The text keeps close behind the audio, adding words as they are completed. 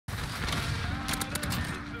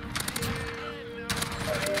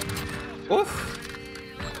Oof.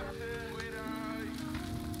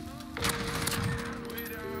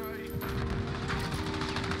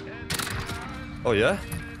 Oh yeah?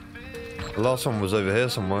 The last one was over here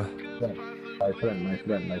somewhere. My friend, my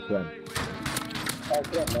friend, my friend. My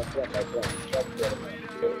friend, my friend, my friend.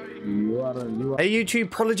 You are. Hey YouTube,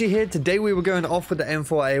 Prology here. Today we were going off with the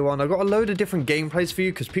M4A1. I got a load of different gameplays for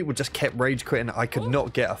you because people just kept rage quitting. I could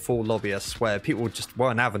not get a full lobby, I swear. People just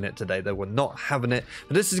weren't having it today. They were not having it.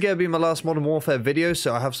 But this is going to be my last Modern Warfare video,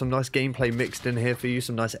 so I have some nice gameplay mixed in here for you.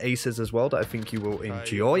 Some nice aces as well that I think you will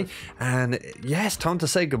enjoy. And yeah, it's time to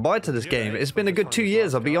say goodbye to this game. It's been a good 2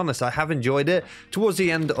 years, I'll be honest. I have enjoyed it. Towards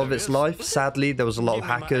the end of its life, sadly, there was a lot of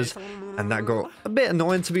hackers. And that got a bit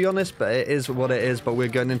annoying, to be honest, but it is what it is. But we're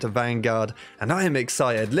going into Vanguard, and I am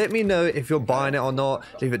excited. Let me know if you're buying it or not.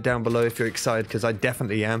 Leave it down below if you're excited, because I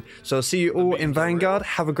definitely am. So I'll see you all in Vanguard.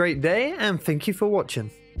 Have a great day, and thank you for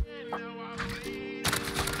watching.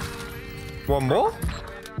 One more?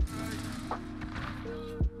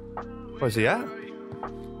 Where's he at?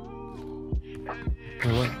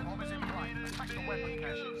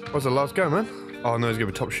 Where's the last guy, man? Oh no, he's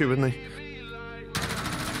gonna be top shoe, isn't he?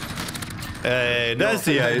 Hey, there's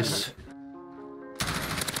the ace.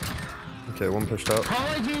 Okay, one pushed up.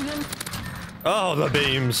 Oh, the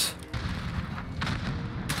beams.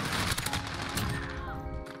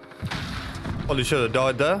 Probably should have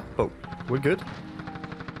died there, but we're good.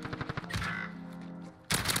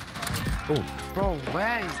 Oh. Bro,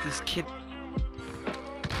 where is this kid?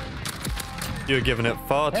 You're giving it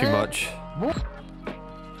far too much.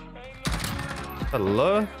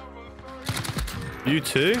 Hello? You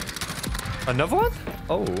too? Another one?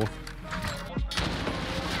 Oh.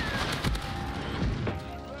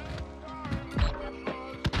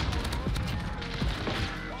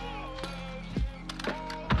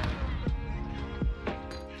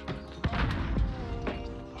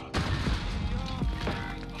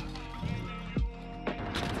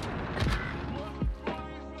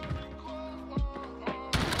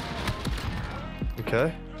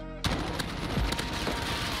 Okay.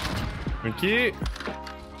 Thank you.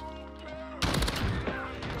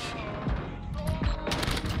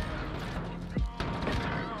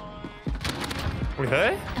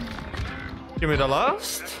 Okay. Give me the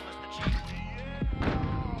last.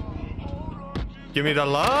 Give me the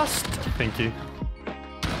last. Thank you.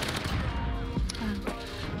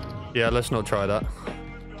 Yeah, let's not try that.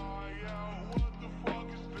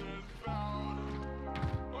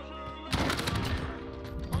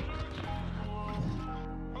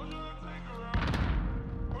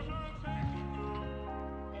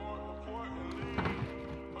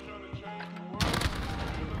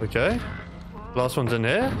 Okay. Last one's in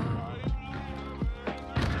here.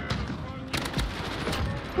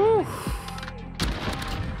 Whew.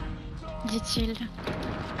 Dit-il.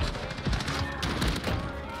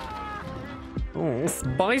 Oh,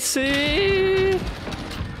 spicy!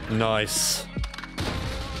 Nice.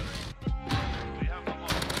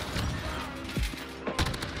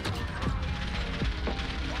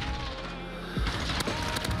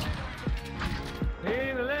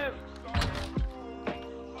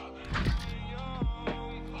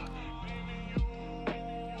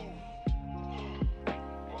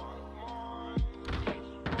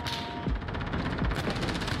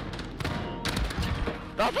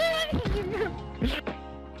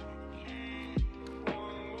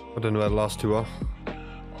 I don't know where the last two are.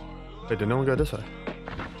 Wait, did no one go this way?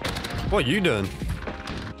 What are you doing?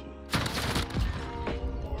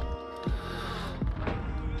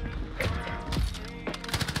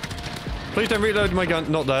 Please don't reload my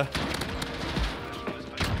gun. Not there.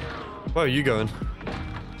 Where are you going?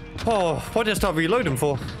 Oh, what did I start reloading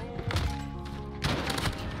for?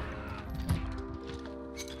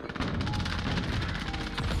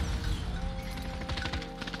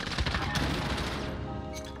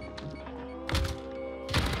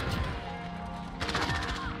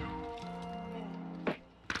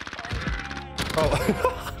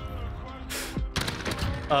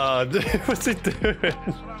 Oh. What's he doing?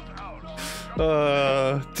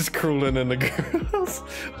 Just crawling in the grass.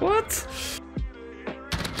 What?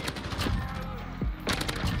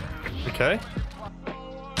 Okay.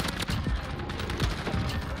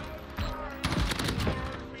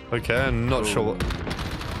 Okay, I'm not sure what.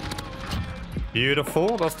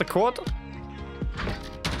 Beautiful, that's the quad.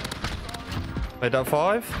 Made that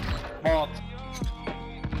 5. Mod.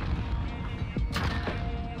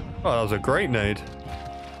 Oh, that was a great nade.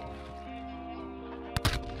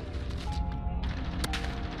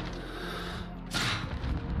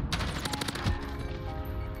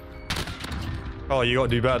 Oh, you gotta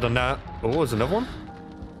do better than that. Oh, there's another one?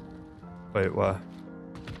 Wait, where?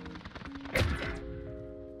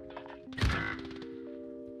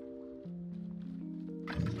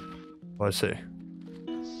 Oh, I see.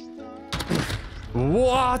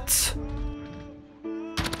 What?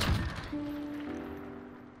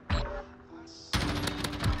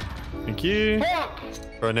 Thank you.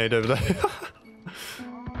 Grenade over there.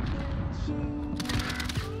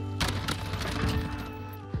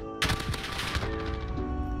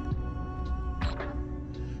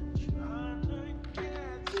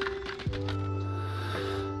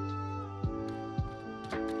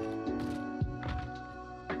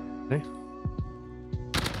 Hey.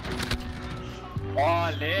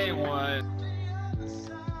 Oh, they won.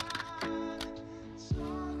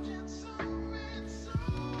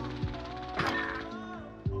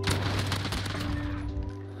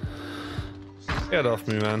 Get off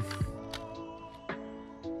me, man.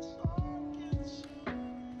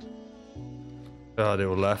 Oh, they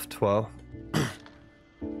all left. Well.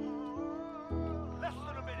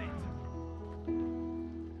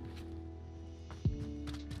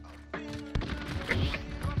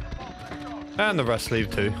 And the rest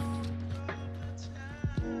leave too.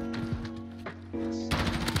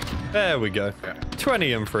 There we go.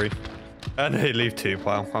 20 and 3. And they leave too.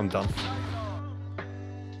 Wow, I'm done.